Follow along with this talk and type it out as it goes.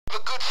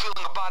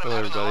Hello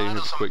everybody,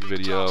 here's a quick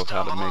video of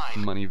how to make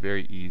money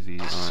very easy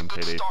on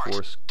PayDay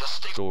 4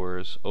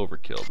 stores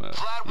overkill mode.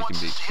 You can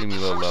be extremely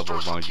low level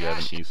as long as you have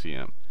an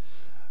ECM.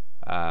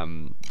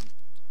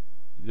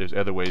 There's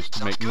other ways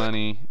to make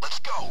money,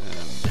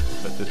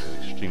 but this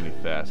is extremely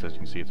fast. As you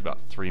can see, it's about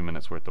 3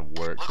 minutes worth of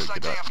work to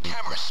get up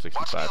to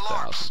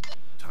 65,000.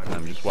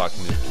 Just walk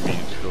into the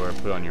convenience store,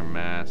 put on your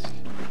mask,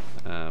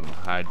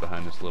 hide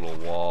behind this little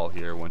wall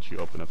here once you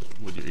open up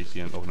with your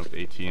ECM, open up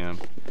the ATM,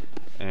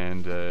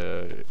 and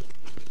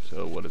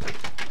so what is it?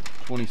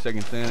 20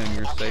 seconds in and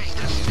you're safe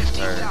for the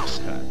entire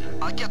time.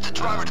 I'm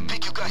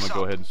going to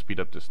go ahead and speed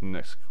up this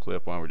next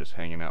clip while we're just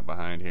hanging out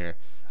behind here.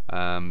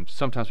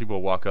 Sometimes people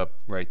will walk up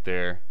right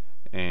there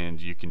and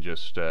you can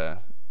just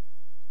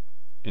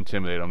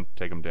intimidate them,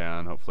 take them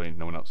down. Hopefully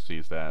no one else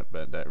sees that,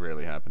 but that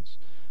rarely happens.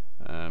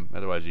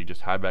 Otherwise you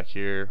just hide back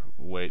here,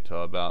 wait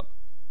till about,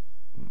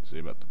 let's see,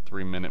 about the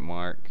 3-minute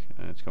mark,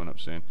 and it's coming up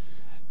soon,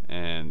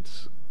 and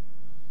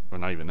or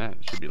not even that,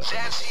 it should be like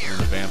that. And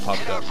the van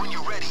pops up, you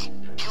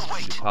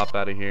pop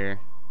out of here,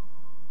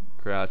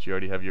 crouch, you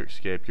already have your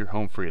escape, you're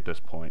home free at this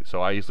point. So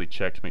I usually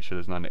check to make sure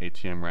there's not an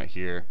ATM right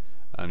here.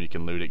 You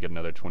can loot it, get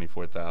another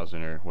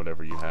 24,000 or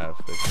whatever you have,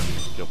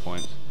 skill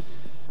points,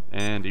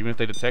 and even if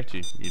they detect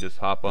you, you just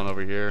hop on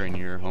over here and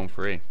you're home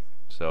free.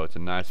 So it's a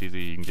nice, easy,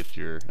 you can get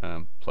your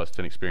plus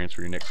 10 experience for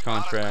your next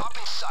contract,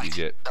 you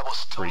get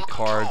free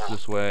cards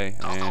this way,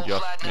 and you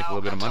also make a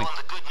little bit of money.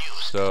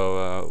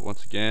 So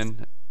once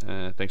again,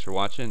 thanks for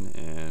watching,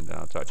 and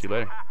I'll talk to you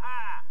later.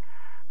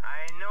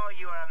 I know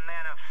you are a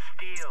man of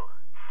steel.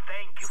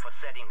 Thank you for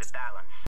setting the balance.